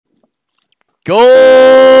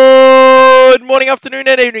Good morning, afternoon,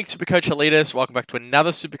 and evening, Supercoach Elites. Welcome back to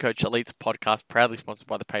another Supercoach Elites podcast, proudly sponsored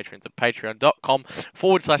by the patrons at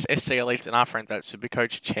patreon.com/SC Elites and our friends at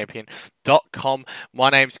supercoachchampion.com.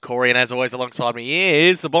 My name's Corey, and as always, alongside me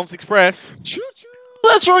is the Bombs Express. Choo-choo.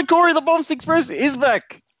 That's right, Corey. The Bombs Express is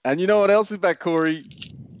back. And you know what else is back, Corey?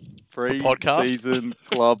 Pre-season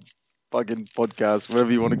club fucking podcast,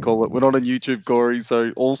 whatever you want to call it. We're not on YouTube, Corey,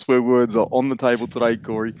 so all swear words are on the table today,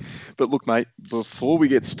 Corey. But look, mate, before we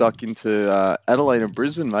get stuck into Adelaide and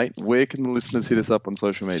Brisbane, mate, where can the listeners hit us up on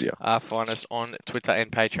social media? Find us on Twitter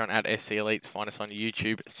and Patreon at SC Elites. Find us on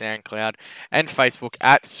YouTube, SoundCloud, and Facebook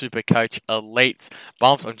at Supercoach Elites.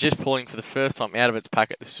 Bumps, I'm just pulling for the first time out of its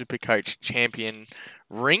packet the Supercoach Champion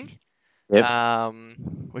ring. Yep.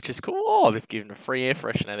 Which is cool. Oh, they've given a free air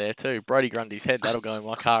freshener there too. Brody Grundy's head, that'll go in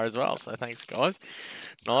my car as well. So thanks, guys.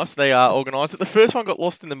 Nice. They are organised it. The first one got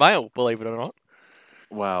lost in the mail, believe it or not.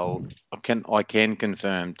 Well, I can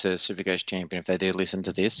confirm to Supercoach Champion, if they do listen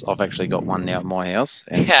to this, I've actually got one now at my house,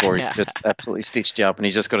 and Corey just absolutely stitched you up, and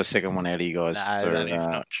he's just got a second one out of you guys. No, that is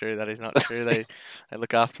not true. That is not true. They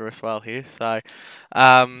look after us well here. So,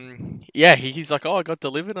 yeah, he's like, oh, I got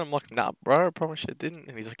delivered. I'm like, nah, bro, I promise you it didn't.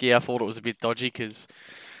 And he's like, yeah, I thought it was a bit dodgy because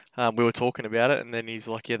we were talking about it, and then he's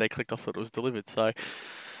like, yeah, they clicked off that it was delivered. So,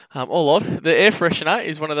 all odd. The air freshener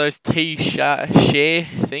is one of those T-Share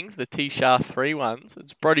things, the T-Share 3 ones.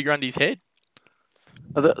 It's Brody Grundy's head.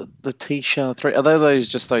 Are the T-Share 3, are they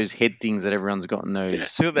just those head things that everyone's got in those? Yeah,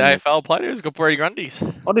 still the AFL players got Brody Grundy's.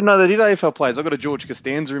 I didn't know they did AFL players. I got a George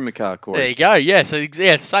Costanza in my car, Corey. There you go. Yeah, so it's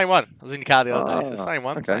the same one. I was in the car the other day. So same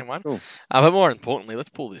one, okay, same one. Cool. But more importantly, let's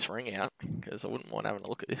pull this ring out because I wouldn't mind having a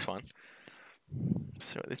look at this one.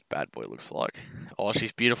 See what this bad boy looks like. Oh,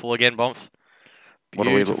 she's beautiful again, Bumps. What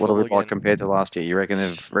do we like compared to last year? You reckon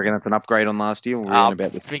that's an upgrade on last year? Or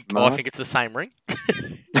about this? I think it's the same ring.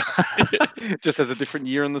 Just has a different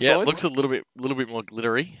year on the side. side. It looks a little bit more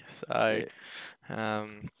glittery. So,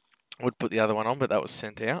 would put the other one on, but that was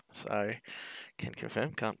sent out. So, can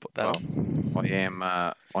confirm. Can't put that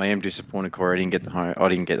on. I am disappointed, Corey. I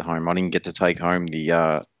didn't get to take home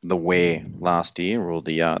the wear last year or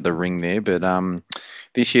the ring there, but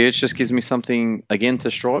this year it just gives me something again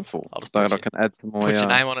to strive for. I can add to my. Put your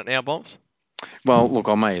name on it now, Bombs. Well, look,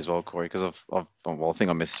 I may as well, Corey, because I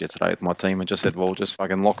think I messaged you today with my team and just said, well, just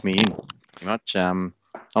fucking lock me in. Pretty much. I'm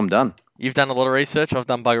done. You've done a lot of research. I've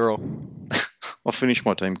done bugger all. I'll finish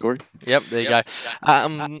my team, Corey. Yep, there you go.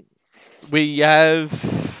 We have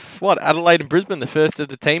Adelaide and Brisbane, the first of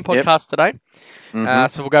the team podcast today.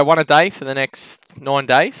 Mm-hmm. So we'll go one a day for the next 9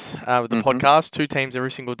 days with the podcast, 2 teams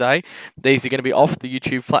every single day. These are going to be off the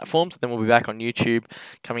YouTube platforms. Then we'll be back on YouTube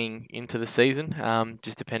coming into the season,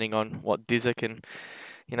 just depending on what Dizza can,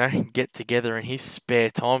 get together in his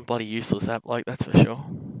spare time. Bloody useless that bloke, that's for sure.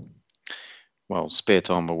 Well, spare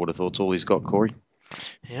time, I would have thought, it's all he's got, Corey.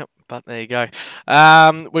 Yep, but there you go.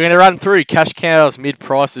 We're going to run through cash cows, mid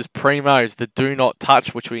prices, primos, the do not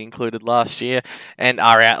touch, which we included last year, and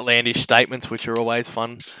our outlandish statements, which are always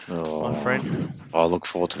fun, my friend. I look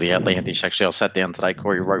forward to the outlandish. Actually, I sat down today,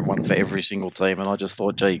 Corey wrote one for every single team, and I just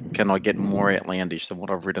thought, gee, can I get more outlandish than what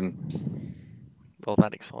I've written? Well,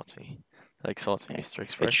 that excites me. Mr.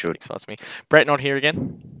 Express. It should. That excites me. Brett not here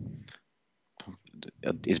again?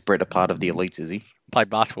 Is Brett a part of the elites, is he? Played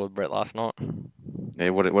basketball with Brett last night.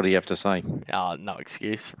 Yeah, what do you have to say? No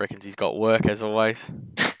excuse. Reckons he's got work, as always.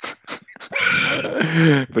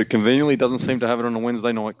 But conveniently doesn't seem to have it on a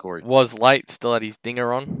Wednesday night, Corey. Was late, still had his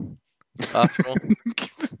dinger on. Basketball.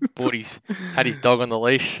 Had his dog on the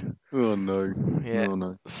leash. Oh, no. Yeah. Oh,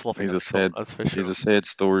 no. Sloppy. That's for sure. He's a sad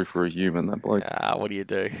story for a human, that bloke. What do you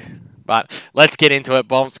do? But let's get into it,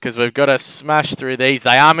 Bombs, because we've got to smash through these.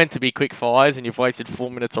 They are meant to be quick fires, and you've wasted 4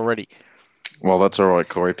 minutes already. Well, that's all right,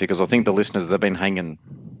 Corey, because I think the listeners, they've been hanging.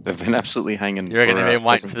 They've been absolutely hanging. You reckon they've been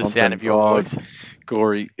waiting for the sound of your voice?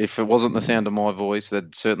 Corey, if it wasn't the sound of my voice,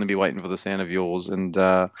 they'd certainly be waiting for the sound of yours. And,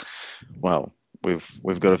 well,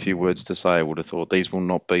 we've got a few words to say, I would have thought. These will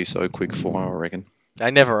not be so quick fire, I reckon.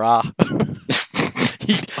 They never are.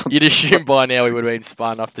 You'd assume by now we would have been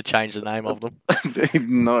smart enough to change the name of them.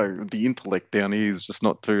 No, the intellect down here is just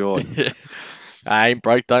not too high. Ain't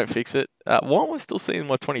broke, don't fix it. Why am I still seeing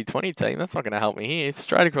my 2020 team? That's not going to help me here. It's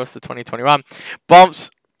straight across to 2021. Bumps,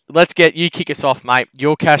 let's get you kick us off, mate.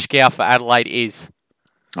 Your cash cow for Adelaide is?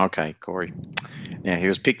 Okay, Corey. Now, he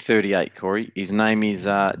was pick 38, Corey. His name is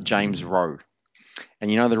James Rowe. And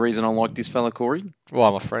you know the reason I like this fella, Corey? Why,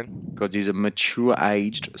 my friend? Because he's a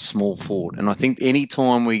mature-aged small forward. And I think any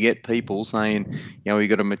time we get people saying, he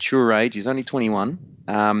got a mature age, he's only 21.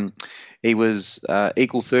 He was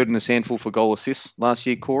equal third in the Sandful for goal assists last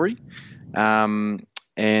year, Corey. And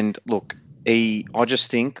look, I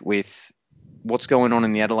just think with what's going on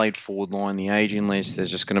in the Adelaide forward line, the aging list,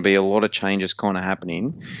 there's just going to be a lot of changes kind of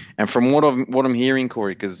happening. And from what I'm hearing,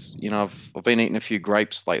 Corey, because I've been eating a few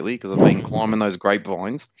grapes lately because I've been climbing those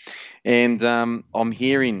grapevines, and I'm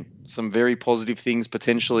hearing some very positive things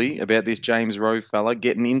potentially about this James Rowe fella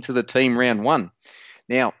getting into the team round one.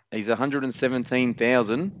 Now he's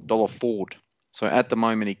 $117,000 forward. So at the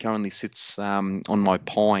moment, he currently sits on my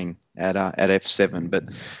pine at F7. But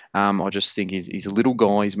I just think he's a little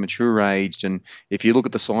guy. He's mature aged, and if you look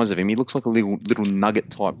at the size of him, he looks like a little nugget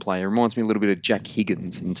type player. Reminds me a little bit of Jack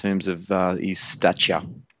Higgins in terms of his stature.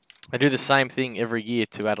 They do the same thing every year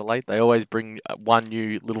to Adelaide. They always bring one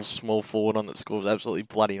new little small forward on that scores absolutely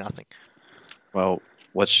bloody nothing. Well,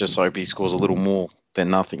 let's just hope he scores a little more than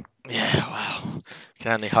nothing. Yeah, wow.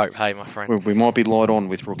 Can only hope, hey, my friend. We might be light on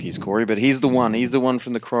with rookies, Corey, but he's the one. He's the one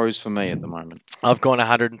from the Crows for me at the moment. I've gone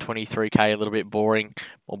 123k, a little bit boring,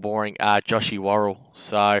 more boring. Joshy Worrell,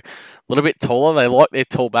 so a little bit taller. They like their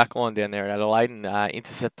tall back line down there at Adelaide, and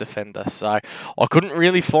intercept defender. So I couldn't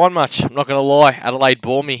really find much. I'm not going to lie. Adelaide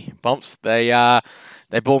bore me, bumps. They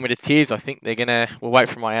bore me to tears. I think we'll wait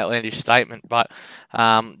for my outlandish statement, but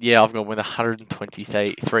yeah, I've gone with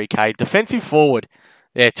 123k. Defensive forward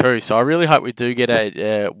there too. So I really hope we do get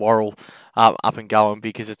a Worrell up and going,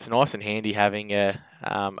 because it's nice and handy having a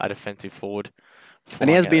defensive forward. And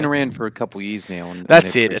he has been around for a couple of years now.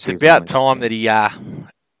 That's it. It's about time that he, got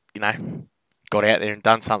out there and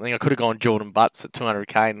done something. I could have gone Jordan Butts at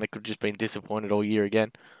 200k, and they could have just been disappointed all year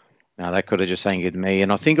again. No, that could have just angered me.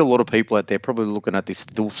 And I think a lot of people out there probably looking at this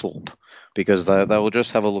Thilthorpe, because they will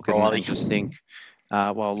just have a look at him and just think,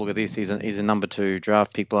 well, look at this. He's a number 2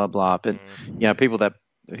 draft pick, blah, blah. But, people that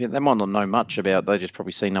they might not know much about, they just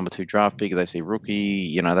probably see number 2 draft pick, they see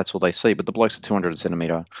rookie, that's all they see. But the bloke's a 200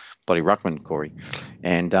 centimetre bloody ruckman, Corey.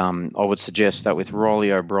 And I would suggest that with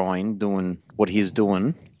Riley O'Brien doing what he's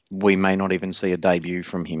doing, we may not even see a debut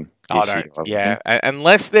from him.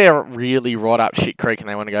 Unless they're really right up shit creek and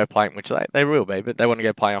they want to go playing, which they will be, but they want to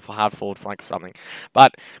go playing off a hard forward flank or something.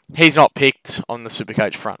 But he's not picked on the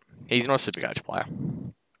Supercoach front. He's not a Supercoach player.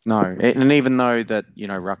 No, and even though that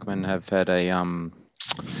ruckmen have had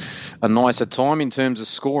a nicer time in terms of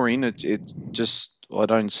scoring, it just, I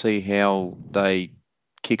don't see how they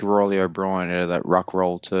kick Riley O'Brien out of that ruck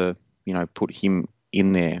role to put him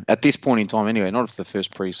in there at this point in time anyway, not for the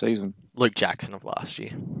first pre-season. Luke Jackson of last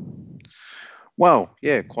year. Well,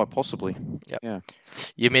 yeah, quite possibly. Yep. Yeah.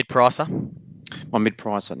 Your mid-pricer? My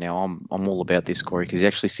mid-pricer now, I'm all about this, Corey, because he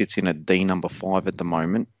actually sits in at D number 5 at the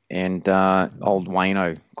moment. And old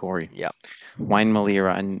Wayno, Corey. Yep. Wayne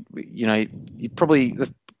Milera. And, you probably, the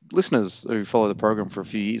listeners who follow the program for a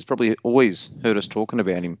few years probably always heard us talking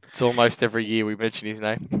about him. It's almost every year we mention his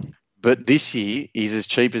name. But this year, he's as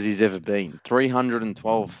cheap as he's ever been,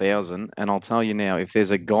 $312,000. And I'll tell you now, if there's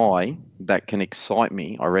a guy that can excite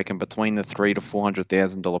me, I reckon between the $300,000 to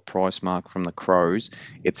 $400,000 price mark from the Crows,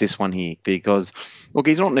 it's this one here. Because look,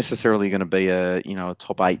 he's not necessarily going to be a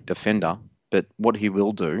top 8 defender, but what he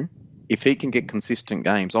will do, if he can get consistent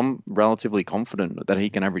games, I'm relatively confident that he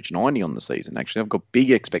can average 90 on the season. Actually, I've got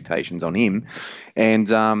big expectations on him. And,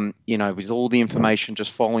 with all the information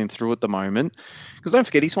just following through at the moment, because don't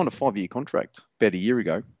forget, he signed a 5-year contract about a year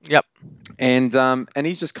ago. Yep. And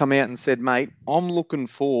he's just come out and said, mate, I'm looking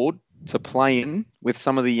forward to playing with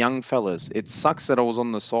some of the young fellas. It sucks that I was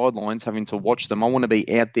on the sidelines having to watch them. I want to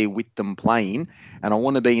be out there with them playing, and I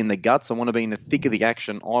want to be in the guts. I want to be in the thick of the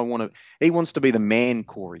action. He wants to be the man,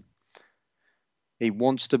 Corey. He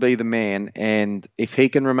wants to be the man, and if he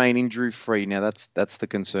can remain injury-free, now that's the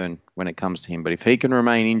concern when it comes to him. But if he can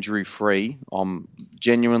remain injury-free, I'm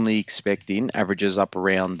genuinely expecting averages up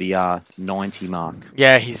around the 90 mark.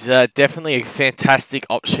 Yeah, he's definitely a fantastic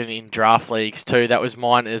option in draft leagues too. That was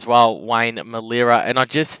mine as well, Wayne Milera. And I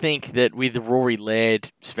just think that with Rory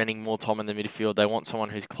Laird spending more time in the midfield, they want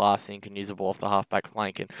someone who's classy and can use the ball off the halfback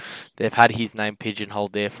flank. And they've had his name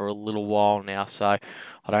pigeonholed there for a little while now, so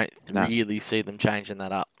I don't really see them changing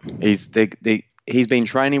that up. He's been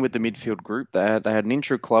training with the midfield group. They had an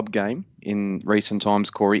intra-club game in recent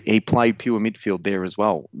times, Corey. He played pure midfield there as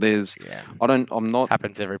well.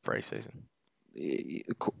 Happens every preseason.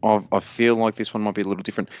 I feel like this one might be a little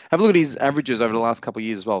different. Have a look at his averages over the last couple of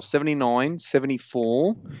years as well. 79,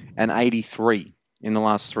 74, and 83 in the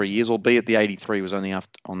last 3 years, albeit the 83 was only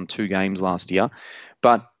on 2 games last year.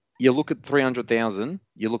 But you look at 300,000,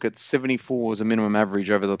 you look at 74 as a minimum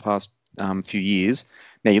average over the past few years.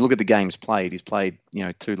 Now, you look at the games played. He's played,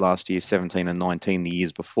 2 last year, 17 and 19 the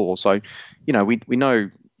years before. So, we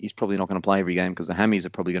know he's probably not going to play every game because the hammies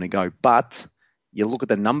are probably going to go. But you look at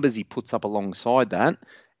the numbers he puts up alongside that,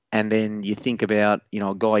 and then you think about,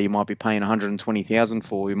 a guy you might be paying 120,000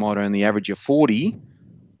 for, who might only average you 40.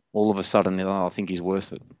 All of a sudden, I think he's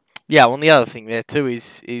worth it. Yeah, well, and the other thing there too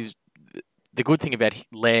is the good thing about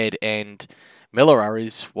Laird and Miller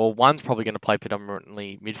is, well, one's probably going to play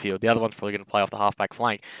predominantly midfield. The other one's probably going to play off the halfback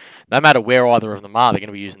flank. No matter where either of them are, they're going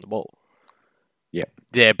to be using the ball. Yeah.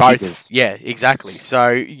 Yeah, both. Yeah, exactly. So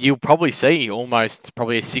you'll probably see almost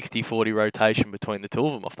probably a 60-40 rotation between the two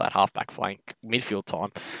of them off that halfback flank midfield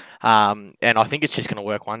time. And I think it's just going to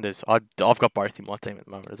work wonders. I've got both in my team at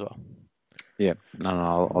the moment as well. Yeah,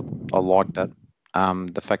 no, I like that.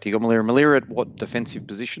 The fact you got Malira. Malira at what defensive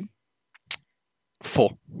position?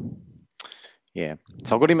 4. Yeah,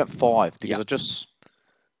 so I got him at 5 because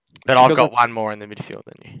But I've got one more in the midfield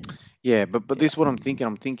than you. Yeah, but this is what I'm thinking.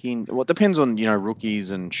 I'm thinking, well, it depends on,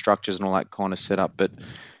 rookies and structures and all that kind of setup. But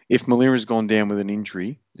if Malira's gone down with an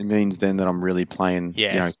injury, it means then that I'm really playing,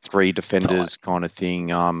 3 defenders kind of thing,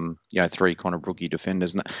 3 kind of rookie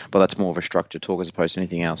defenders. But that's more of a structure talk as opposed to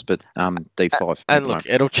anything else. But D5. And look,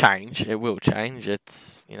 it'll change. It will change.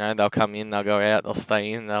 It's, they'll come in, they'll go out, they'll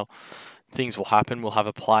stay in, things will happen. We'll have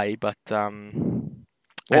a play, but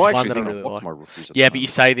well, I actually think I've got my rookies. Yeah, but you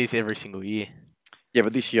say this every single year. Yeah,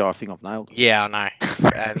 but this year I think I've nailed it. Yeah, I know.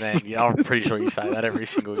 And then I'm pretty sure you say that every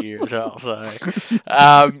single year as well.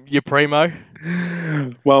 So, your primo?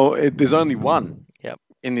 Well, there's only one. Yep.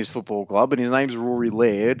 In this football club, and his name's Rory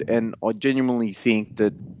Laird, and I genuinely think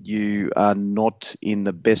that you are not in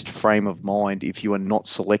the best frame of mind if you are not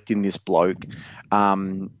selecting this bloke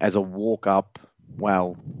as a walk-up.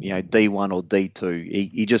 Well, D1 or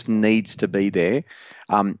D2. He just needs to be there.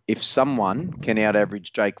 If someone can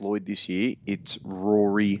out-average Jake Lloyd this year, it's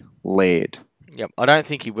Rory Laird. Yep, I don't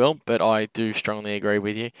think he will, but I do strongly agree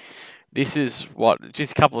with you. This is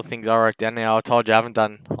just a couple of things I wrote down now. I told you I haven't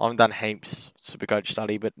done heaps Supercoach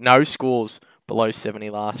study, but no scores below 70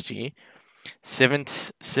 last year. 7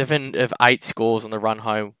 of 8 scores on the run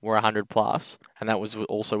home were 100 plus, and that was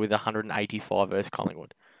also with 185 versus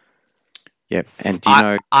Collingwood. Yep, and do you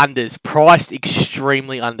know unders priced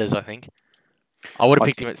extremely unders? I think I would have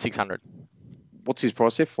picked him at 600. What's his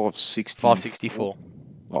price there? 560. 564.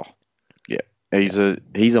 Oh, yeah. He's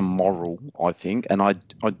a moral, I think, and I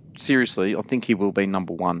seriously I think he will be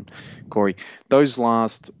number 1, Corey. Those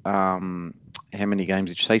last how many games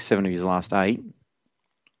did you say? 7 of his last 8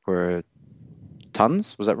 were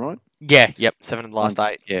tons. Was that right? Yeah. Yep. 7 of the last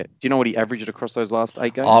 8. Yeah. Do you know what he averaged across those last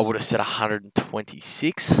 8 games? I would have said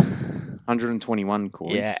 126. 121,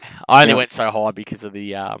 Corey. Yeah, I only went so high because of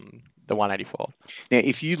the 185. Now,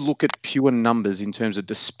 if you look at pure numbers in terms of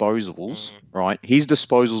disposals, right? His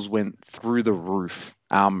disposals went through the roof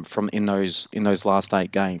from in those last 8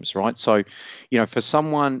 games, right? So, for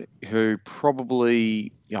someone who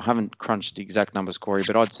probably, I haven't crunched the exact numbers, Corey,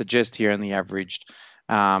 but I'd suggest he only averaged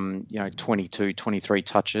 22, 23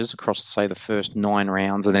 touches across, say, the first 9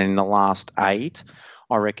 rounds, and then in the last 8.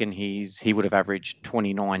 I reckon he would have averaged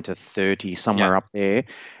 29 to 30, somewhere up there.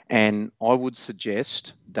 And I would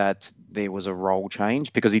suggest that there was a role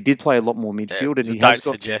change because he did play a lot more midfield. And don't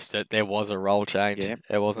suggest it. There was a role change. Yeah,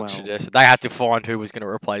 it wasn't suggested. They had to find who was going to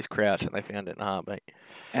replace Crouch, and they found it in a heartbeat.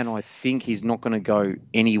 And I think he's not going to go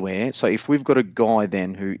anywhere. So if we've got a guy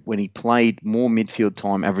then who, when he played more midfield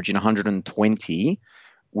time, averaging 120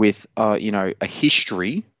 with, a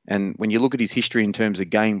history. And when you look at his history in terms of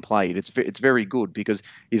game played, it's very good because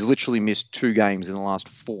he's literally missed 2 games in the last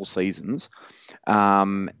 4 seasons.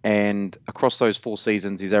 And across those 4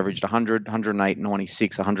 seasons, he's averaged 100, 108,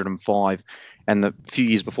 96, 105. And the few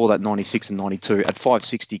years before that, 96 and 92 at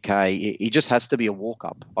 560K. He just has to be a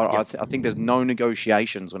walk-up. I think there's no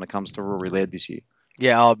negotiations when it comes to Rory Laird this year.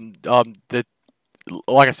 Yeah,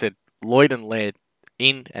 like I said, Lloyd and Laird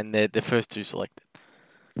in, and they're the first 2 selected.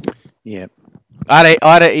 Yeah. I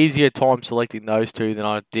had an easier time selecting those 2 than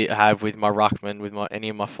I did have with my ruckman, with any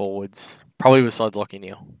of my forwards. Probably besides Lachie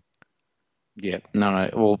Neale. Yeah, no.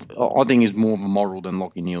 Well, I think he's more of a moral than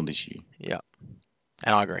Lachie Neale this year. Yeah,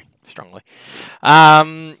 and I agree strongly.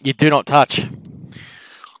 You do not touch.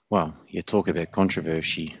 Well, you talk about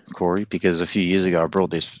controversy, Corey, because a few years ago I brought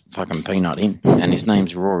this fucking peanut in, and his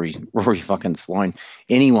name's Rory fucking Sloane.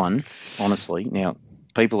 Anyone, honestly, now.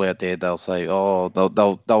 People out there, they'll say,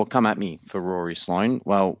 they'll come at me for Rory Sloane.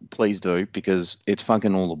 Well, please do, because it's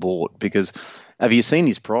fucking all aboard. Because have you seen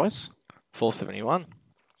his price? 471.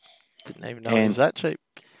 Didn't even know it was that cheap.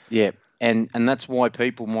 Yeah, and that's why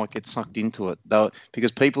people might get sucked into it.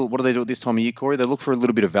 Because people, what do they do at this time of year, Corey? They look for a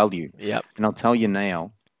little bit of value. Yep. And I'll tell you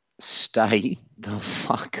now, stay the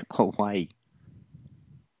fuck away.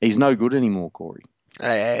 He's no good anymore, Corey.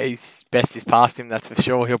 His best is past him, that's for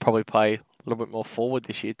sure. He'll probably play a little bit more forward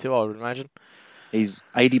this year too, I would imagine. He's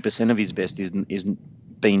 80% of his best is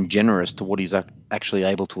being generous to what he's actually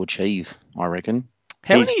able to achieve, I reckon.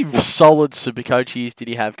 How many solid Supercoach years did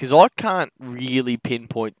he have? Because I can't really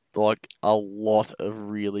pinpoint like a lot of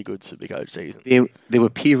really good Supercoach seasons. There were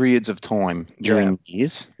periods of time during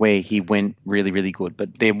years where he went really, really good,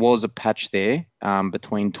 but there was a patch there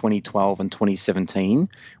between 2012 and 2017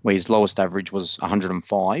 where his lowest average was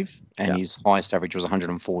 105 and his highest average was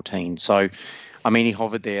 114. So, I mean, he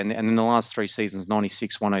hovered there, and in the last 3 seasons,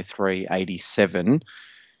 96, 103, 87.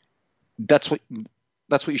 That's what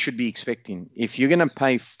you should be expecting. If you're going to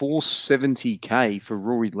pay $470K for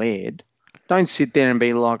Rory Laird, don't sit there and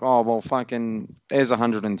be like, oh, well, fucking, there's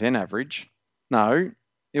 110 average. No,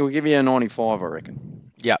 it will give you a 95, I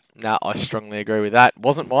reckon. Yeah, no, I strongly agree with that.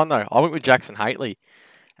 Wasn't mine, though. I went with Jackson Hately.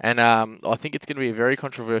 And I think it's going to be a very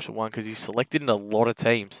controversial one because he's selected in a lot of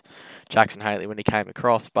teams, Jackson Hately, when he came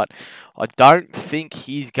across. But I don't think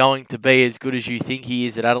he's going to be as good as you think he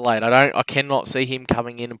is at Adelaide. I cannot see him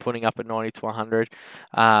coming in and putting up a 90 to 100.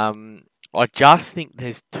 I just think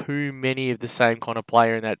there's too many of the same kind of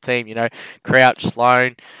player in that team. You know, Crouch,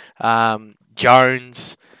 Sloan,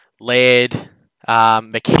 Jones, Laird,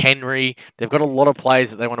 McHenry. They've got a lot of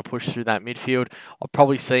players that they want to push through that midfield. I'll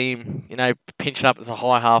probably see him, pinch it up as a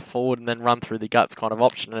high half forward and then run through the guts kind of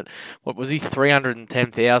option. And what was he,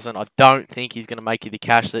 310,000? I don't think he's going to make you the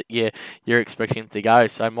cash that you're expecting him to go.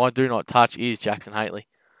 So my do not touch is Jackson Hately.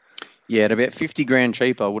 Yeah, at about 50 grand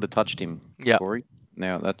cheaper, I would have touched him. Yeah, Corey.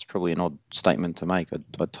 Now that's probably an odd statement to make.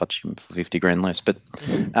 I'd touch him for 50 grand less, but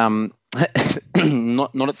not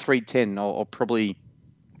at 310. I'll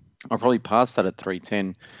probably pass that at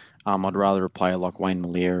 310. I'd rather a player like Wayne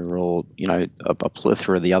Malera or, a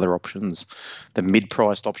plethora of the other options, the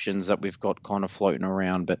mid-priced options that we've got kind of floating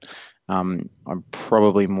around. But I'm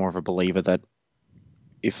probably more of a believer that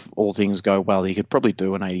if all things go well, he could probably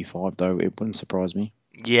do an 85, though. It wouldn't surprise me.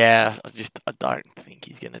 Yeah, I don't think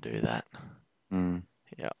he's going to do that.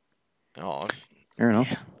 Yeah. Oh, fair enough.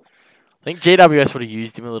 Yeah. I think GWS would have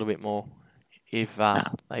used him a little bit more if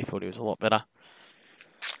they thought he was a lot better.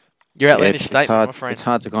 Your outlandish statement, my friend. It's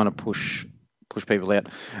hard to kind of push people out.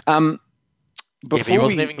 But he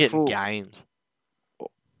wasn't even getting games.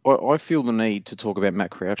 I feel the need to talk about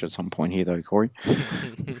Matt Crouch at some point here, though, Corey.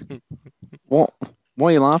 What? Why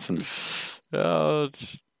are you laughing? Oh,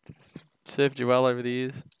 it's served you well over the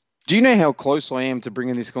years. Do you know how close I am to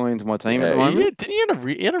bringing this guy into my team at the moment? Yeah, didn't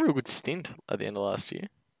he had a real good stint at the end of last year?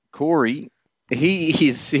 Corey, he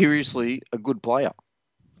is seriously a good player.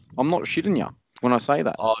 I'm not shitting you when I say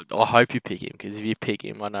that. I hope you pick him, because if you pick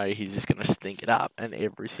him, I know he's just going to stink it up, and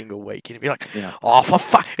every single week he'll be like, oh, for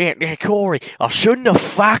fuck, Corey, I shouldn't have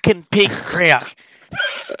fucking picked Crouch.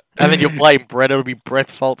 And then you'll blame Brett. It'll be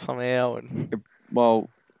Brett's fault somehow. Well,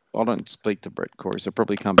 I don't speak to Brett, Corey, so it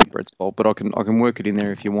probably can't be Brett's fault, but I can work it in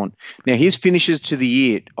there if you want. Now, his finishes to the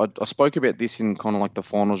year, I spoke about this in kind of like the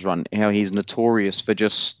finals run, how he's notorious for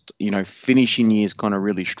just, finishing years kind of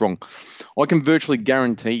really strong. I can virtually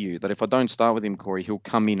guarantee you that if I don't start with him, Corey, he'll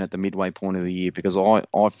come in at the midway point of the year, because I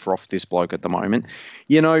froth this bloke at the moment.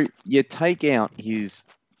 You take out his,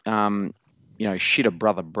 shitter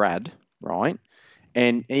brother Brad, right?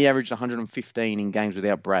 And he averaged 115 in games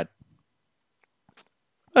without Brad.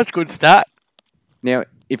 That's a good start. Now,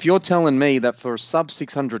 if you're telling me that for a sub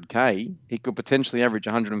 600K, he could potentially average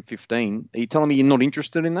 115, are you telling me you're not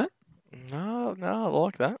interested in that? No, I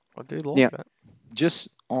like that. I do like that.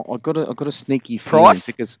 I got a sneaky price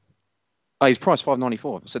because his price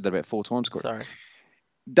 $5.94. I've said that about 4 times, Corey. Sorry.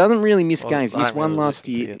 Doesn't really miss games. Missed one last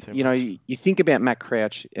year. You think about Matt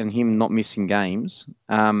Crouch and him not missing games.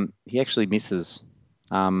 He actually misses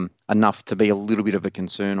enough to be a little bit of a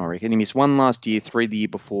concern, I reckon. He missed 1 last year, 3 the year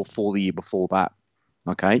before, 4 the year before that.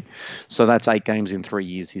 Okay, so that's 8 games in 3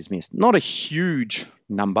 years he's missed. Not a huge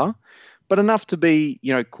number, but enough to be,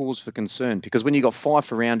 cause for concern. Because when you got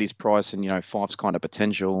Fife around his price and, Fife's kind of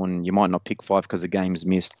potential, and you might not pick Fife because the game's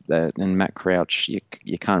missed, and Matt Crouch,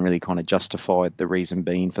 you can't really kind of justify the reason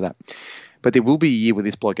being for that. But there will be a year where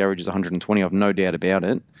this bloke averages 120, I've no doubt about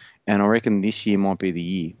it. And I reckon this year might be the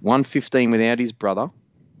year. 115 without his brother.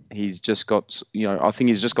 He's just got, I think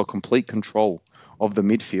he's just got complete control of the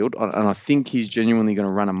midfield. And I think he's genuinely going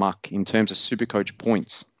to run amok in terms of Supercoach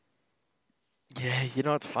points. Yeah,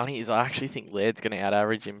 what's funny is I actually think Laird's going to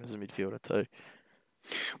out-average him as a midfielder too.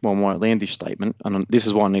 Well, my outlandish statement, and this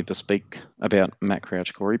is why I need to speak about Matt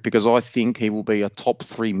Crouch, Corey, because I think he will be a top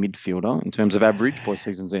 3 midfielder in terms of average by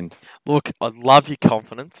season's end. Look, I love your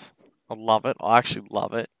confidence. I love it. I actually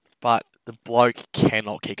love it. But the bloke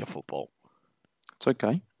cannot kick a football. It's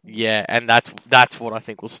okay. Yeah, and that's what I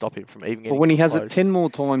think will stop him from even getting. But when he has close. it 10 more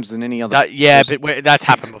times than any other. That's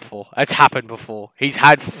happened before. That's happened before. He's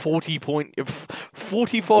had 45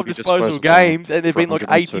 disposal games, and there've been like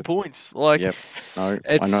 80 points. Like, yep. No,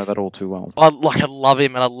 I know that all too well. I love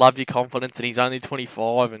him, and I love your confidence, and he's only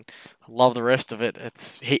 25, and I love the rest of it.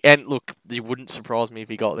 And look, it wouldn't surprise me if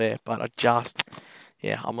he got there, but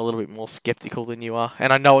I'm a little bit more skeptical than you are,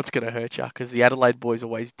 and I know it's going to hurt you because the Adelaide boys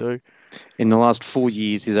always do. In the last 4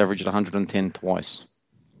 years, he's averaged 110 twice.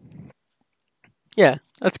 Yeah,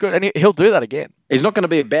 that's good, and he'll do that again. He's not going to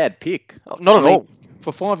be a bad pick. Not at all.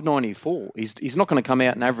 For 594, he's not going to come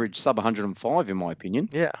out and average sub 105, in my opinion.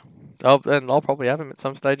 Yeah, and I'll probably have him at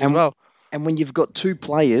some stage as well. And when you've got two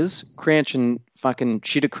players, Crouch and fucking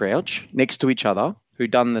Shitter Crouch, next to each other, who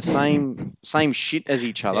done the same shit as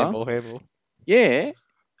each other. Handball. Yeah.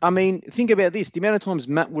 I mean, think about this. The amount of times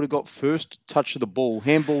Matt would have got first touch of the ball,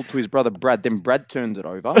 handball to his brother Brad, then Brad turns it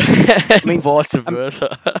over. I mean, vice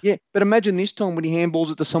versa. Yeah, but imagine this time when he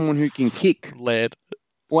handballs it to someone who can kick. Lad.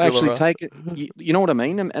 Or actually take it. You know what I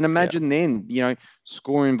mean? And imagine then,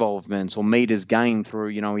 score involvements or meters gained through,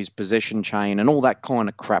 his possession chain and all that kind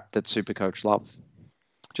of crap that Supercoach love.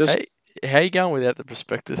 How are you going without the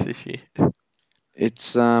prospectus this year?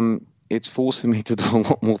 It's forcing me to do a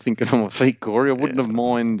lot more thinking on my feet, Corey. I wouldn't have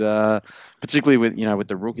mind, particularly with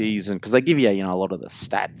the rookies, and because they give you a lot of the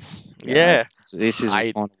stats. This is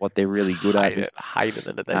kind of what they're really good at.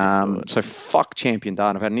 Hated it. So fuck Champion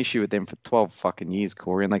Data. I've had an issue with them for 12 fucking years,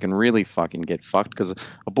 Corey, and they can really fucking get fucked because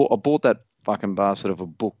I bought that fucking bastard of a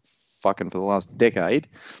book fucking for the last decade,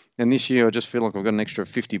 and this year I just feel like I've got an extra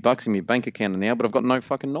 $50 in my bank account now, but I've got no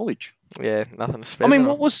fucking knowledge. Yeah, nothing to spend. I mean,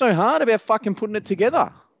 what was so hard about fucking putting it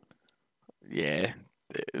together? Yeah,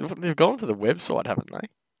 they've gone to the website, haven't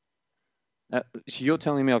they? So you're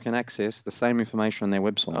telling me I can access the same information on their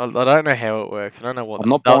website? I don't know how it works. I don't know what. I'm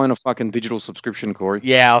not buying a fucking digital subscription, Corey.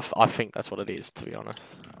 Yeah, I think that's what it is, to be honest.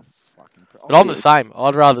 But I'm the same.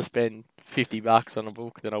 I'd rather spend $50 on a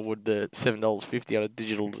book than I would the $7.50 on a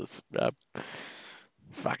digital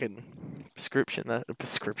fucking prescription.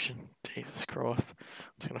 Jesus Christ. I'm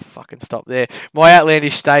just going to fucking stop there. My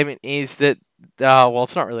outlandish statement is that,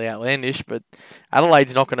 it's not really outlandish, but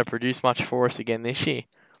Adelaide's not going to produce much for us again this year.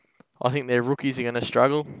 I think their rookies are going to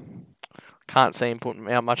struggle. Can't see them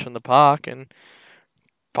putting out much on the park, and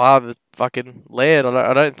by the fucking Laird,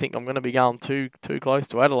 I don't think I'm going to be going too close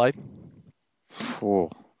to Adelaide. Oh,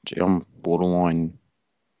 gee, I'm borderline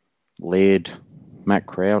Laird, Matt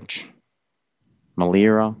Crouch,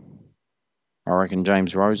 Malira. I reckon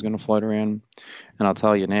James Rowe's going to float around, and I'll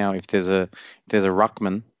tell you now, if there's a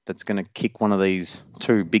ruckman that's going to kick one of these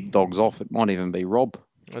two big dogs off, it might even be Rob.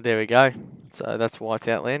 Well, there we go. So that's why it's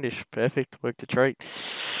outlandish. Perfect. Work to treat.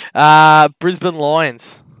 Brisbane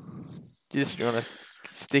Lions. You want to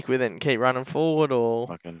stick with it and keep running forward,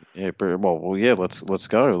 or? Yeah. Let's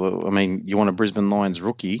go. I mean, you want a Brisbane Lions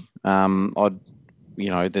rookie?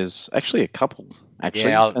 There's actually a couple.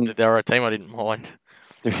 Yeah, they're a team I didn't mind.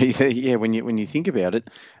 Yeah, when you think about it,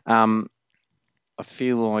 I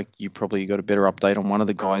feel like you probably got a better update on one of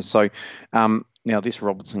the guys. So, now this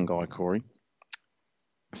Robertson guy, Corey.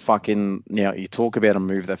 You talk about a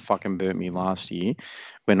move that fucking burnt me last year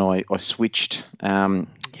when I switched.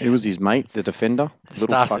 Who was his mate, the defender?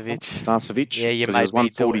 Starcevic. Yeah, you made he was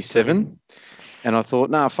 147. And I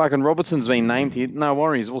thought, fucking Robertson's been named here. No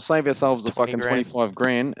worries, we'll save ourselves the fucking 25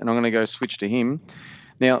 grand, and I'm going to go switch to him.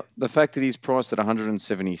 Now, the fact that he's priced at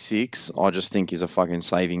 176, I just think is a fucking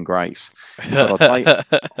saving grace. But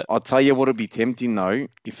I'll tell you what would be tempting, though,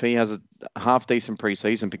 if he has a half-decent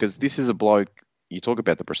preseason, because this is a bloke, you talk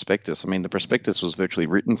about the prospectus. I mean, the prospectus was virtually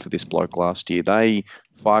written for this bloke last year. They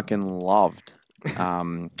fucking loved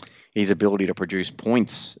his ability to produce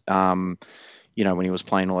points, when he was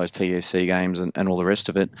playing all those TSC games and all the rest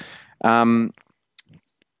of it.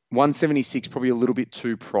 176, probably a little bit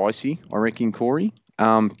too pricey, I reckon, Corey.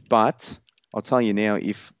 But I'll tell you now,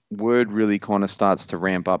 if word really kind of starts to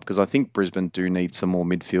ramp up, because I think Brisbane do need some more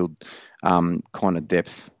midfield kind of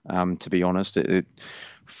depth, to be honest. It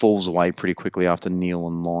falls away pretty quickly after Neil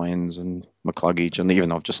and Lyons and McCluggage, and even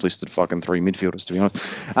though I've just listed fucking three midfielders, to be honest.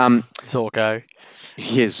 Zorko.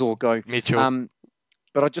 Yeah, Zorko. Mitchell.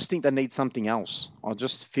 But I just think they need something else. I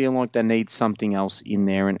just feel like they need something else in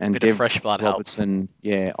there. And Dev fresh blood Robertson, helps.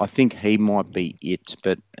 Yeah, I think he might be it.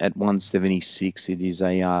 But at 176, it is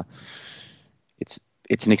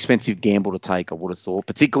it's an expensive gamble to take, I would have thought.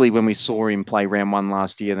 Particularly when we saw him play round one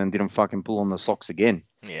last year and then didn't fucking pull on the socks again.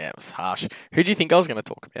 Yeah, it was harsh. Who do you think I was going to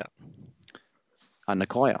talk about?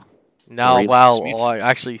 Nakaya. No, Eli Smith. I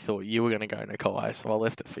actually thought you were going to go Nakai, so I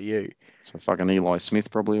left it for you. So fucking Eli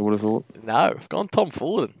Smith probably I would have thought. No, I've gone Tom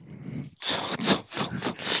Fullerton.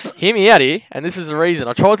 Hear me out here, and this is the reason.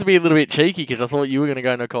 I tried to be a little bit cheeky because I thought you were going to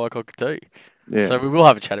go Nakai Cockatoo. Yeah. So we will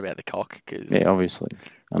have a chat about the cock. Yeah, obviously.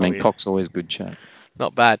 I mean, cock's always good chat.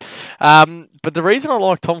 Not bad. But the reason I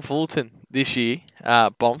like Tom Fullerton this year,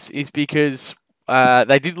 Bomps, is because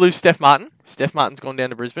they did lose Steph Martin. Steph Martin's gone down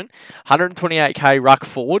to Brisbane. 128k ruck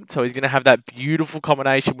forward, so he's going to have that beautiful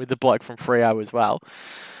combination with the bloke from Freo as well.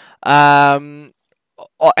 And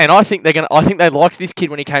I think they liked this kid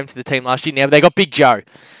when he came to the team last year. Now they got Big Joe.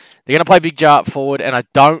 They're going to play Big Joe up forward, and I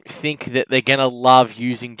don't think that they're going to love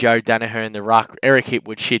using Joe Danaher in the ruck. Eric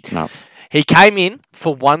Hipwood shit. No. He came in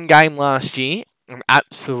for one game last year and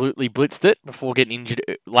absolutely blitzed it before getting injured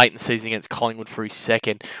late in the season against Collingwood for his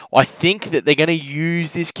second. I think that they're going to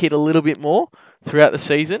use this kid a little bit more throughout the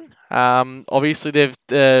season. Obviously, they've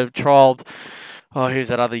trialled... Oh, who's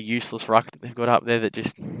that other useless ruck that they've got up there that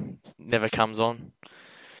just never comes on?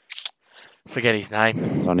 Forget his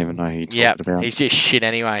name. Don't even know who you're talking about. He's just shit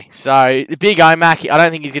anyway. So, the big OMAC, I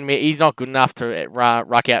don't think he's not good enough to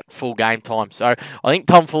ruck out full game time. So, I think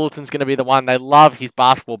Tom Fullerton's going to be the one. They love his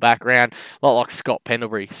basketball background, a lot like Scott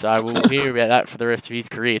Pendlebury. So, we'll hear about that for the rest of his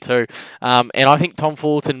career too. And I think Tom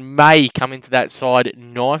Fullerton may come into that side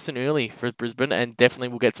nice and early for Brisbane and definitely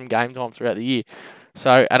will get some game time throughout the year.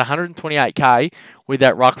 So, at 128k with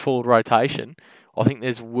that ruck forward rotation, I think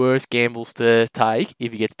there's worse gambles to take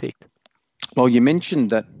if he gets picked. Well, you mentioned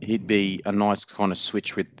that he'd be a nice kind of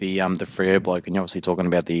switch with the Freo bloke, and you're obviously talking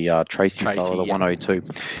about the Tracy fellow, the 102.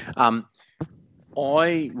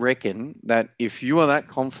 I reckon that if you are that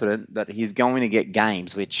confident that he's going to get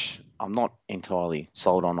games, which I'm not entirely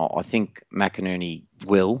sold on, I think McInerney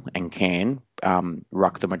will and can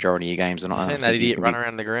ruck the majority of games. And I that idiot run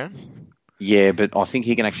around the ground? Yeah, but I think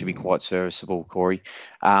he can actually be quite serviceable, Corey.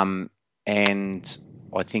 And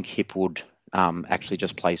I think Hipwood... actually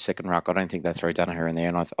just plays second ruck. I don't think they throw Danaher in there,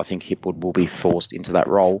 and I think Hipwood will be forced into that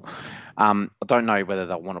role. I don't know whether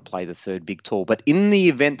they'll want to play the third big tall, but in the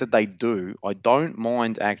event that they do, I don't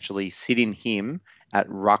mind actually sitting him at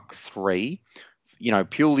ruck 3,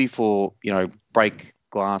 purely for, break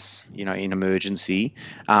glass, in emergency,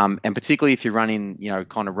 and particularly if you're running,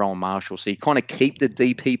 kind of Rowan Marshall, so you kind of keep the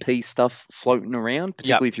DPP stuff floating around,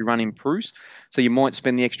 particularly if you run in Bruce. So you might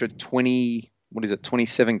spend the extra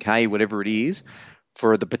 27k, whatever it is,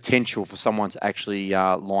 for the potential for someone to actually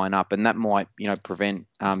line up, and that might, prevent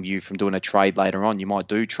you from doing a trade later on. You might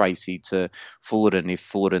do Tracy to Fullerton if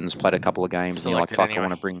Fullerton's played a couple of games, and you're like, fuck, anyway. I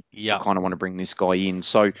kind of want to bring this guy in.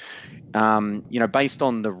 So, based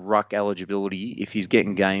on the ruck eligibility, if he's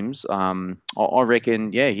getting games, I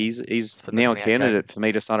reckon, he's now a candidate for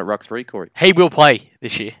me to start at ruck 3, Corey. He will play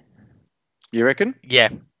this year. You reckon? Yeah.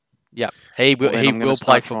 Yeah, he will. He will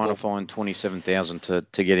play football. Trying to find 27,000 to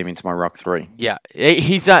get him into my ruck 3. Yeah,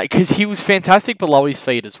 he's because he was fantastic below his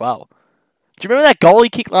feet as well. Do you remember that goal he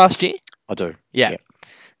kicked last year? I do. Yeah.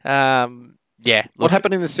 Yeah. What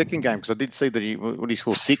happened in the second game? Because I did see that he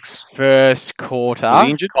scored 6 first quarter. Was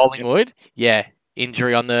he injured? Collingwood. Yeah,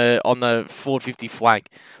 injury on the 450 flank.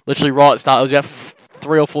 Literally right at the start. It was about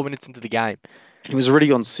 3 or 4 minutes into the game. He was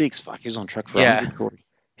already on 6. Fuck, he was on track for 100, Corey.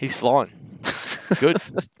 He's flying. Good.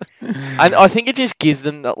 And I think it just gives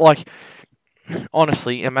them that,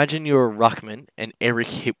 honestly, imagine you're a ruckman and Eric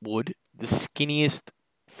Hipwood, the skinniest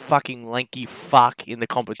fucking lanky fuck in the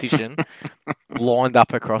competition, lined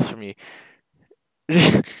up across from you.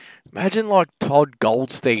 Imagine Todd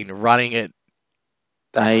Goldstein running at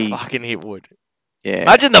fucking Hipwood. Yeah.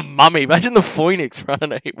 Imagine the mummy. Imagine the Phoenix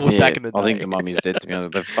running at Hipwood back in the day. I think the mummy's dead, to be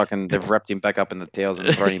honest. They've wrapped him back up in the towels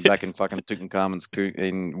and thrown him back in fucking Tutankhamun's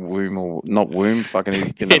womb, or not womb,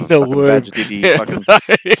 fucking in the womb. Vagity, fucking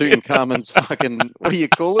Tutankhamun's fucking, what do you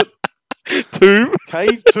call it? Tomb?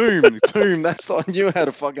 Cave tomb. That's I knew how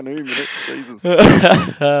to fucking womb it. Jesus.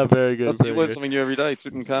 Very good. You learn something new every day.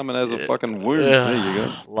 Tutankhamun has a fucking womb. There you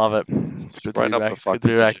go. Love it. It's good Straight to be up back. the Good to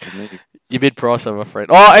be back. fucking You bid price over, friend.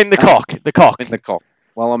 Oh, and the cock. The cock. And the cock.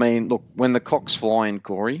 Well, I mean, look, when the cock's flying,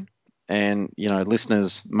 Corey, and,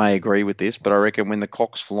 listeners may agree with this, but I reckon when the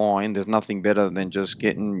cock's flying, there's nothing better than just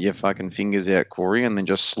getting your fucking fingers out, Corey, and then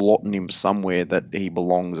just slotting him somewhere that he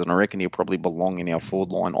belongs. And I reckon he'll probably belong in our forward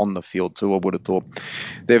line on the field too, I would have thought.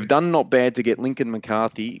 They've done not bad to get Lincoln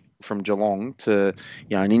McCarthy from Geelong to,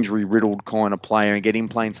 an injury-riddled kind of player and get him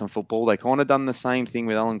playing some football. They kind of done the same thing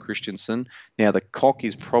with Alan Christensen. Now, the cock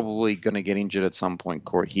is probably going to get injured at some point,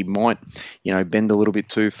 Corey. He might, bend a little bit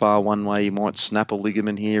too far one way. He might snap a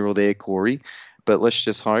ligament here or there, Corey. But let's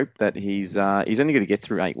just hope that he's only going to get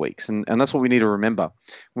through 8 weeks, and that's what we need to remember.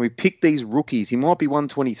 When we pick these rookies, he might be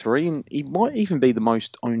 123, and he might even be the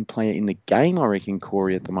most owned player in the game, I reckon,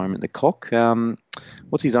 Corey, at the moment, the Cock.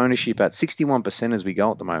 What's his ownership at? 61% as we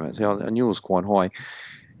go at the moment. So I knew it was quite high.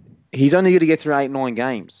 He's only going to get through 8-9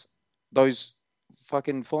 games. Those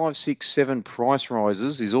fucking 5, 6, 7 price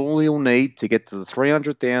rises is all he'll need to get to the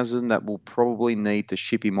 300,000 that will probably need to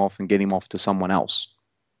ship him off and get him off to someone else.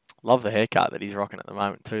 Love the haircut that he's rocking at the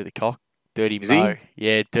moment too, the Cock. Dirty Is Mo. he?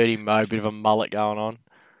 Yeah, Dirty Mo, bit of a mullet going on.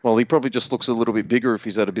 Well, he probably just looks a little bit bigger if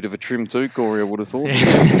he's had a bit of a trim too, Corey, I would have thought.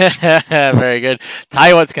 Very good. Tell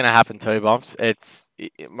you what's going to happen too, Bumps.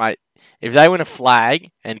 Mate, if they win a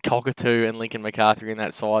flag and Cockatoo and Lincoln McCarthy in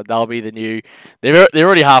that side, they'll be the new... They're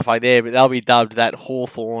already halfway there, but they'll be dubbed that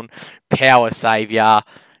Hawthorn power saviour.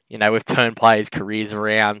 You know, we've turned players' careers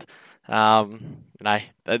around. They're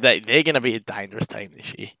going to be a dangerous team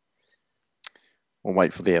this year. We'll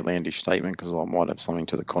wait for the outlandish statement because I might have something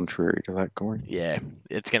to the contrary to that, Corey. Yeah,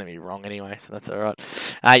 it's going to be wrong anyway, so that's all right.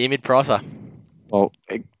 Your mid-pricer. Well,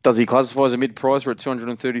 does he classify as a mid-pricer at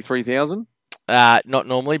 233,000? Not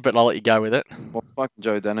normally, but I'll let you go with it. Well, fucking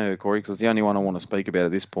Joe Danaher, Corey, because it's the only one I want to speak about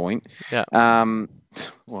at this point. Yeah.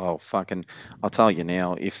 Well, fucking, I'll tell you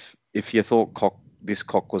now, if you thought this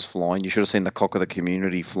Cock was flying, you should have seen the Cock of the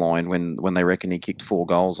community flying when they reckon he kicked 4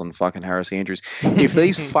 goals on fucking Harris Andrews. If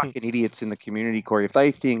these fucking idiots in the community, Corey, if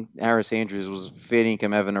they think Harris Andrews was fair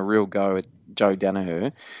income having a real go at Joe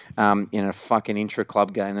Danaher in a fucking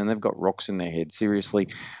intra-club game, then they've got rocks in their head, seriously.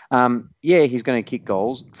 Yeah, he's going to kick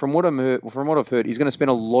goals. From what I've heard, he's going to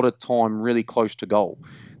spend a lot of time really close to goal.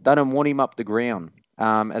 They don't want him up the ground.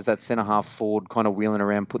 As that centre-half forward kind of wheeling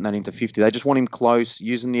around, putting that into 50. They just want him close,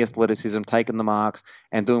 using the athleticism, taking the marks,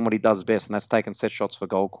 and doing what he does best, and that's taking set shots for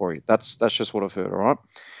goal, Corey. That's just what I've heard, all right?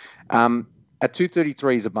 At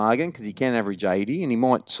 233 is a bargain because he can average 80, and he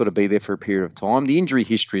might sort of be there for a period of time. The injury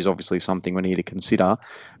history is obviously something we need to consider,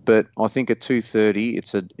 but I think at 230,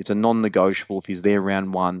 it's a non-negotiable. If he's there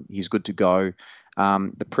round 1, he's good to go.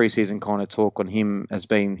 The preseason kind of talk on him has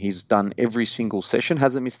been he's done every single session,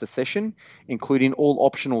 hasn't missed a session, including all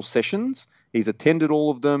optional sessions. He's attended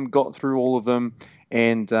all of them, got through all of them,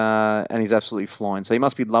 and he's absolutely flying. So he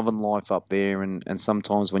must be loving life up there, and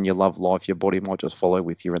sometimes when you love life, your body might just follow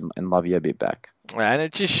with you and love you a bit back. And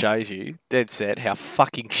it just shows you, dead set, how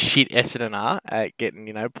fucking shit Essendon are at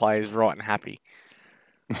getting, players right and happy.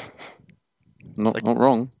 Not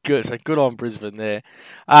wrong. Good, so good on Brisbane there.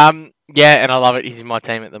 Yeah, and I love it. He's in my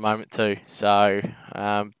team at the moment too. So,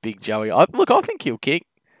 Big Joey. I think he'll kick.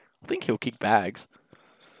 I think he'll kick bags.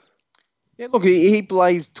 Yeah, look, he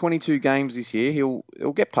plays 22 games this year.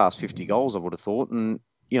 He'll get past 50 goals, I would have thought. And,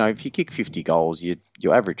 if you kick 50 goals, you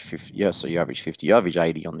average 50. Yeah, so you average 50. You average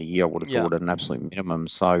 80 on the year, I would have thought, at an absolute minimum.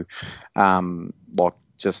 So,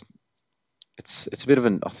 it's a bit of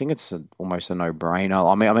I think it's almost a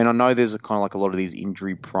no-brainer. I mean, I know there's kind of like a lot of these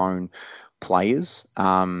injury-prone players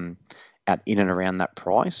at in and around that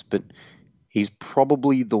price, but he's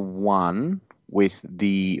probably the one with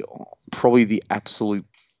probably the absolute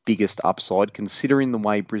biggest upside, considering the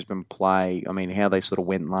way Brisbane play. I mean, how they sort of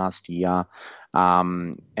went last year,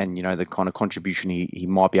 and the kind of contribution he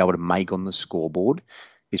might be able to make on the scoreboard.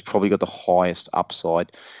 He's probably got the highest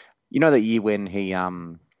upside. That year when he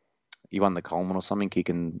won the Coleman or something,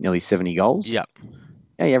 kicking nearly 70 goals. Yeah.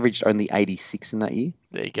 Yeah, he averaged only 86 in that year.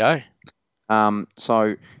 There you go.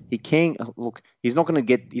 So he can look. He's not going to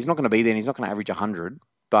be there, and he's not going to average 100.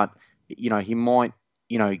 But he might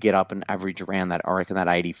get up and average around that. I reckon that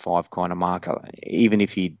 85 kind of marker, even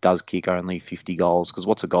if he does kick only 50 goals. Because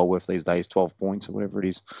what's a goal worth these days? 12 points or whatever it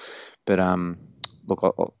is. But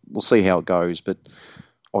we'll see how it goes. But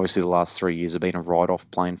obviously, the last 3 years have been a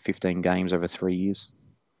write-off, playing 15 games over 3 years.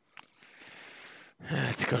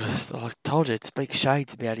 I told you, it speaks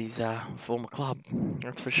shades about his former club.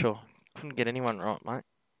 That's for sure. Couldn't get anyone right, mate.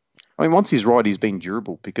 I mean, once he's right, he's been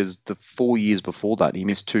durable because the 4 years before that, he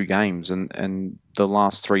missed 2 games, and the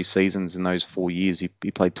last 3 seasons in those 4 years, he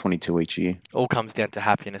played 22 each year. All comes down to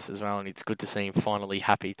happiness as well, and it's good to see him finally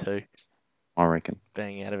happy too. I reckon.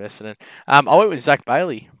 Being out of Essendon. I went with Zach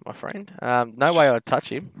Bailey, my friend. No way I'd touch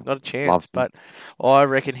him. Not a chance. But I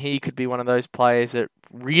reckon he could be one of those players that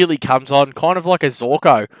really comes on, kind of like a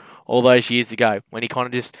Zorko all those years ago, when he kind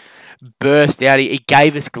of just burst out. He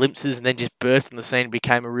gave us glimpses and then just burst on the scene and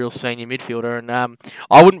became a real senior midfielder. And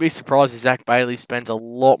I wouldn't be surprised if Zach Bailey spends a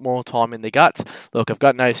lot more time in the guts. Look, I've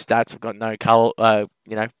got no stats. I've got no colour,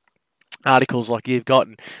 articles like you've got,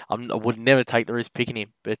 and I would never take the risk picking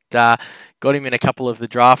him. But got him in a couple of the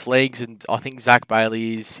draft leagues, and I think Zach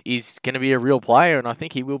Bailey is going to be a real player, and I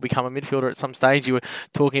think he will become a midfielder at some stage. You were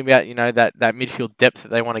talking about, that midfield depth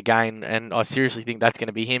that they want to gain, and I seriously think that's going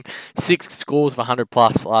to be him. 6 scores of 100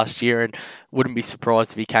 plus last year, and wouldn't be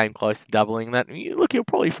surprised if he came close to doubling that. Look, he'll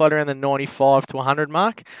probably float around the 95 to 100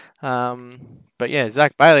 mark. But yeah,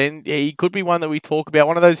 Zach Bailey, and he could be one that we talk about.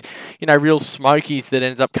 One of those, real smokies that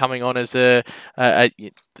ends up coming on as a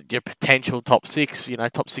potential top 6,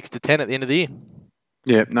 top 6 to 10 at the end of the year.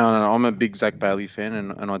 Yeah, no, I'm a big Zach Bailey fan,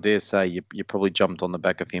 and I dare say you probably jumped on the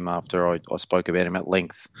back of him after I spoke about him at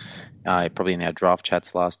length, probably in our draft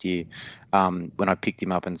chats last year, when I picked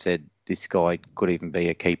him up and said this guy could even be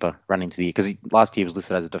a keeper running into the year, because last year he was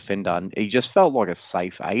listed as a defender, and he just felt like a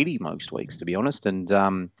safe 80 most weeks, to be honest, and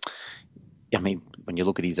I mean, when you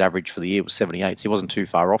look at his average for the year, it was 78, so he wasn't too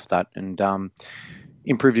far off that, and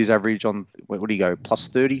improved his average on, what did he go, plus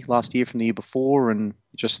 30 last year from the year before, and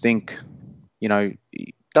just think,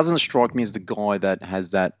 he doesn't strike me as the guy that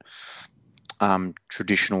has that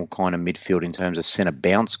traditional kind of midfield in terms of centre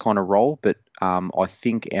bounce kind of role, but I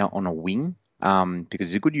think out on a wing, because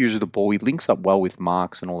he's a good user of the ball. He links up well with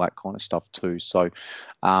marks and all that kind of stuff too. So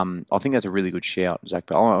I think that's a really good shout, Zach.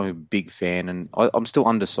 But I'm a big fan, and I'm still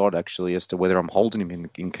undecided actually as to whether I'm holding him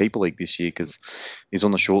in Keeper League this year, because he's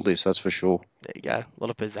on the short list, that's for sure. There you go. A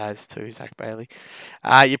lot of pizzazz too, Zach Bailey.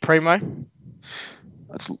 Your primo?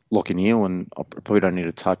 That's Lachie Neale, and I probably don't need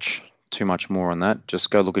to touch too much more on that.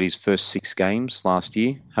 Just go look at his first 6 games last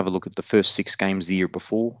year. Have a look at the first 6 games the year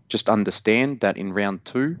before. Just understand that in round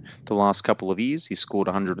 2, the last couple of years, he scored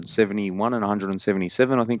 171 and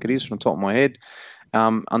 177, I think it is, from the top of my head.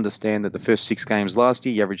 Understand that the first 6 games last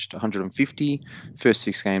year, he averaged 150. First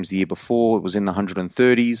 6 games the year before, it was in the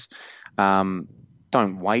 130s.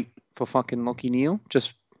 Don't wait for fucking Lachie Neale.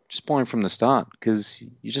 Just buy him from the start, because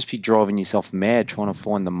you just be driving yourself mad trying to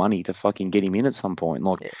find the money to fucking get him in at some point.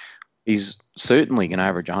 He's certainly going to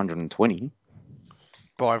average 120.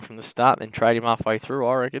 Buy him from the start, then trade him halfway through,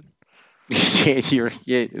 I reckon.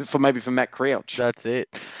 For Matt Crouch. That's it.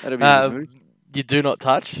 That'd be a good move. You do not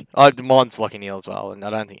touch. Mine's Lachie Neale as well, and I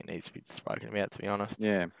don't think it needs to be spoken about, to be honest.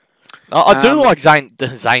 Yeah. I do like Zane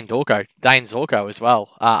Zorko, Dane Zorko as well,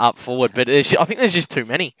 up forward, but I think there's just too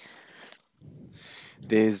many.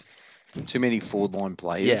 There's too many forward line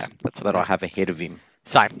players that I have ahead of him.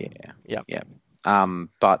 Same. Yeah.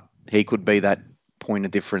 But he could be that point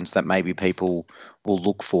of difference that maybe people will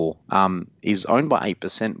look for. He's owned by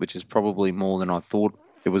 8%, which is probably more than I thought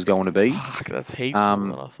it was going to be. Fuck, that's heaps more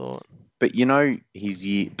than I thought. But his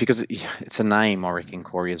year, because it's a name, I reckon,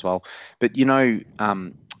 Corey, as well. But he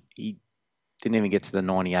didn't even get to the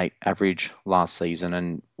 98 average last season.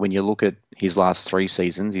 And when you look at his last 3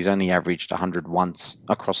 seasons, he's only averaged 100 once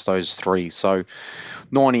across those 3. So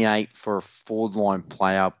 98 for a forward line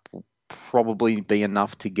player will probably be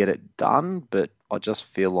enough to get it done. But I just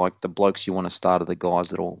feel like the blokes you want to start are the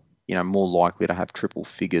guys that are, more likely to have triple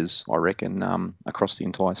figures, I reckon, across the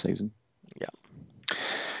entire season. Yeah.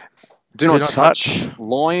 Do not touch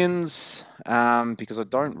Lions, because I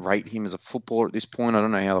don't rate him as a footballer at this point. I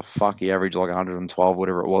don't know how the fuck he averaged like 112,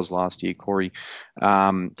 whatever it was last year, Corey.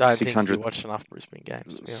 Don't think you watched enough Brisbane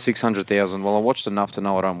games. 600,000. Well, I watched enough to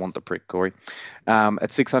know I don't want the prick, Corey.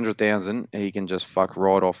 At 600,000, he can just fuck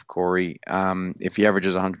right off, Corey. If he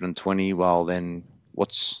averages 120, well, then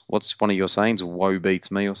what's one of your sayings? Woe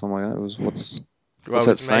beats me or something like that. What's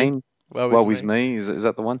that saying? Woe is me. Is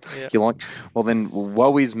that the one you like? Well, then,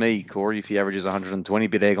 woe is me, Corey, if he averages 120.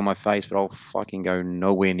 Bit egg on my face, but I'll fucking go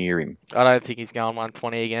nowhere near him. I don't think he's going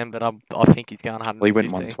 120 again, but I think he's going 115. Well, he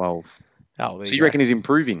went 112. Oh, so you reckon he's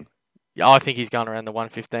improving? Yeah, I think he's going around the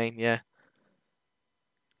 115, yeah.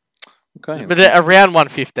 Okay. But around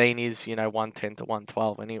 115 is, 110 to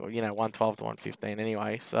 112 anyway, 112 to 115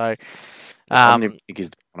 anyway. So, I don't think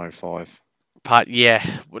he's 105. But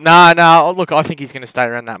yeah, no. Look, I think he's going to stay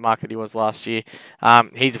around that mark that he was last year.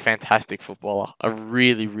 He's a fantastic footballer, a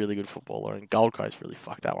really, really good footballer, and Gold Coast really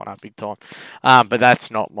fucked that one up big time. But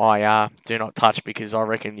that's not my do not touch, because I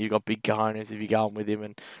reckon you got big cojones if you're going with him,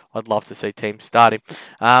 and I'd love to see teams start him.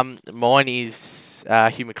 Mine is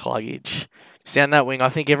Hugh McCluggage. Down that wing, I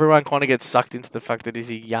think everyone kind of gets sucked into the fact that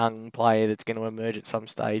he's a young player that's going to emerge at some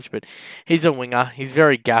stage, but he's a winger. He's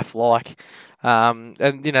very gaff-like. And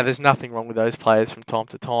there's nothing wrong with those players from time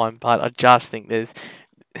to time, but I just think they've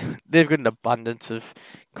got an abundance of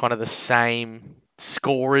kind of the same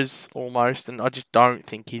scorers almost, and I just don't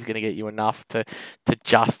think he's going to get you enough to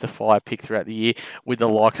justify a pick throughout the year with the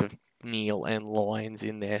likes of Neale and Lyons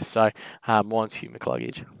in there. So mine's Hugh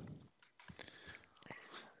McCluggage.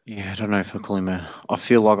 Yeah, I don't know if I call him a. I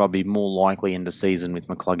feel like I'll be more likely in the season with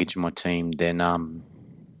McCluggage in my team than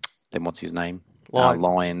what's his name?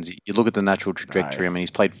 Lions. You look at the natural trajectory. I mean,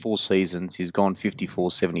 he's played 4 seasons. He's gone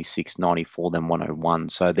 54, 76, 94, then 101.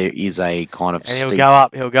 So there is a kind of. And he'll go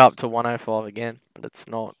up. He'll go up to 105 again, but it's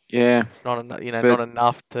not. Yeah. It's not enough. Not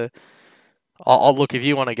enough to. I'll look, if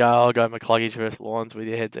you want to go, I'll go McCluggage versus Lions with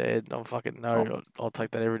your head to head. I'm fucking no. I'll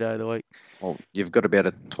take that every day of the week. Well, you've got about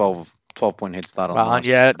a 12-point head start on. Well,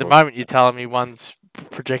 yeah. At the moment, you're telling me one's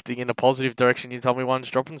projecting in a positive direction. You told me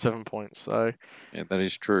one's dropping 7 points. So yeah, that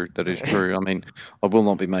is true. That is true. I mean, I will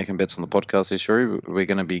not be making bets on the podcast this year. We're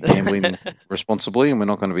going to be gambling responsibly, and we're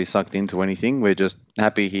not going to be sucked into anything. We're just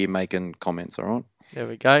happy here making comments. All right. There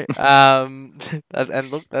we go.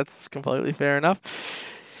 And look, that's completely fair enough.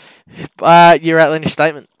 Your outlandish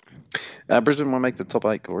statement. Brisbane might make the top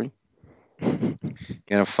 8, Corey.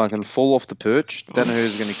 Gonna fucking fall off the perch.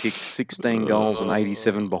 Danaher's going to kick 16 goals and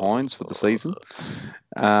 87 behinds for the season.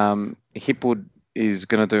 Hipwood is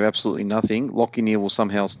going to do absolutely nothing. Lockyer will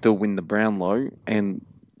somehow still win the Brownlow, and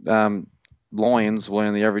Lions will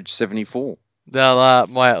only average 74. My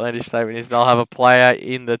outlandish statement is they'll have a player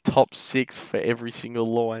in the top 6 for every single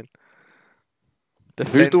line.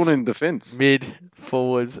 Defense, who's doing in defence? Mid,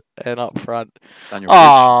 forwards, and up front. Daniel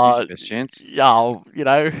Ridge, best chance. Oh,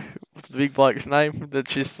 what's the big bloke's name that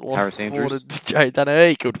just lost to Jay Danaher?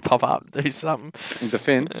 He could pop up and do something. In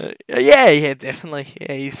defence? Yeah, definitely.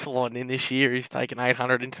 Yeah, he's slotting in this year. He's taken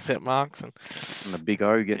 800 intercept marks. And the Big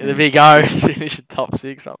O getting the Big O finishing top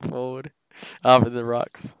 6 up forward over the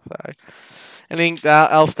rucks. So, anything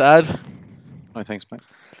else to add? No, thanks, mate.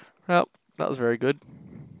 Well, that was very good.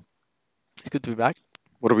 It's good to be back.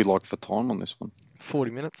 What are we like for time on this one? 40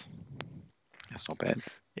 minutes. That's not bad.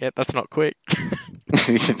 Yeah, that's not quick.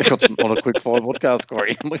 That's not a quick 5 podcast,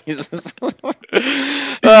 Corey.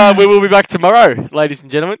 We will be back tomorrow, ladies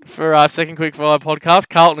and gentlemen, for our second Quick 5 podcast.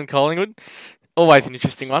 Carlton and Collingwood. Always an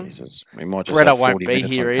interesting one. Jesus. We might just Bretta won't be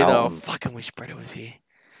here either. I fucking wish Bretta was here.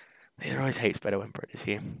 There always heaps better when Brett is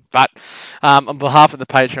here. But on behalf of the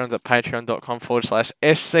Patreons at patreon.com/SC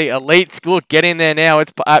Elites, look, get in there now.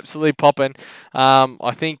 It's absolutely popping.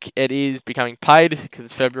 I think it is becoming paid because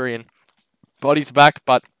it's February and Body's back,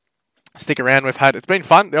 but stick around. It's been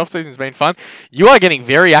fun. The off-season's been fun. You are getting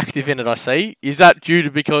very active in it, I see. Is that due to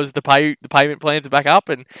because the payment plans are back up?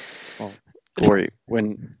 And Corey,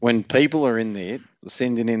 when people are in there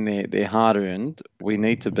sending in their hard-earned, we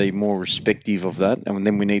need to be more respective of that, and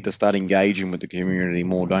then we need to start engaging with the community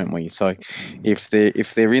more, don't we? So, if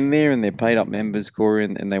they're in there and they're paid up members, Corey,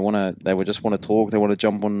 and they just want to talk, they want to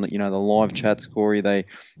jump on the live chats, Corey, they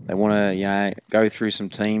want to go through some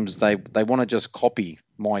teams, they want to just copy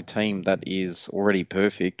my team that is already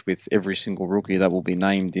perfect with every single rookie that will be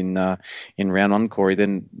named in round 1, Corey,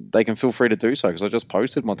 then they can feel free to do so because I just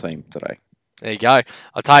posted my team today. There you go.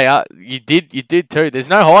 I'll tell you, you did too. There's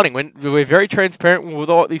no hiding. We're very transparent with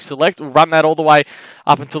what we select. We'll run that all the way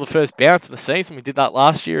up until the first bounce of the season. We did that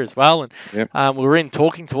last year as well, and yep. We were in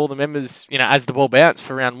talking to all the members, as the ball bounced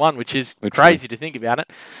for round 1, which is crazy to think about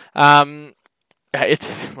it. It's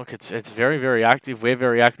very, very active. We're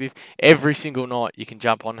very active. Every single night you can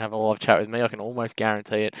jump on and have a live chat with me. I can almost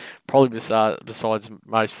guarantee it. Probably besides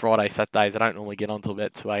most Friday, Saturdays, I don't normally get on until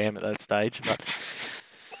about 2 a.m. at that stage, but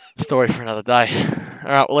story for another day.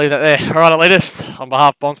 All right, we'll leave that there. All right, elitists, on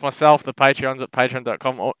behalf of Bonds, myself, the Patreons at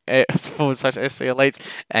patreon.com/SC Elites,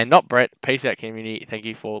 and not Brett. Peace out, community. Thank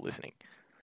you for listening.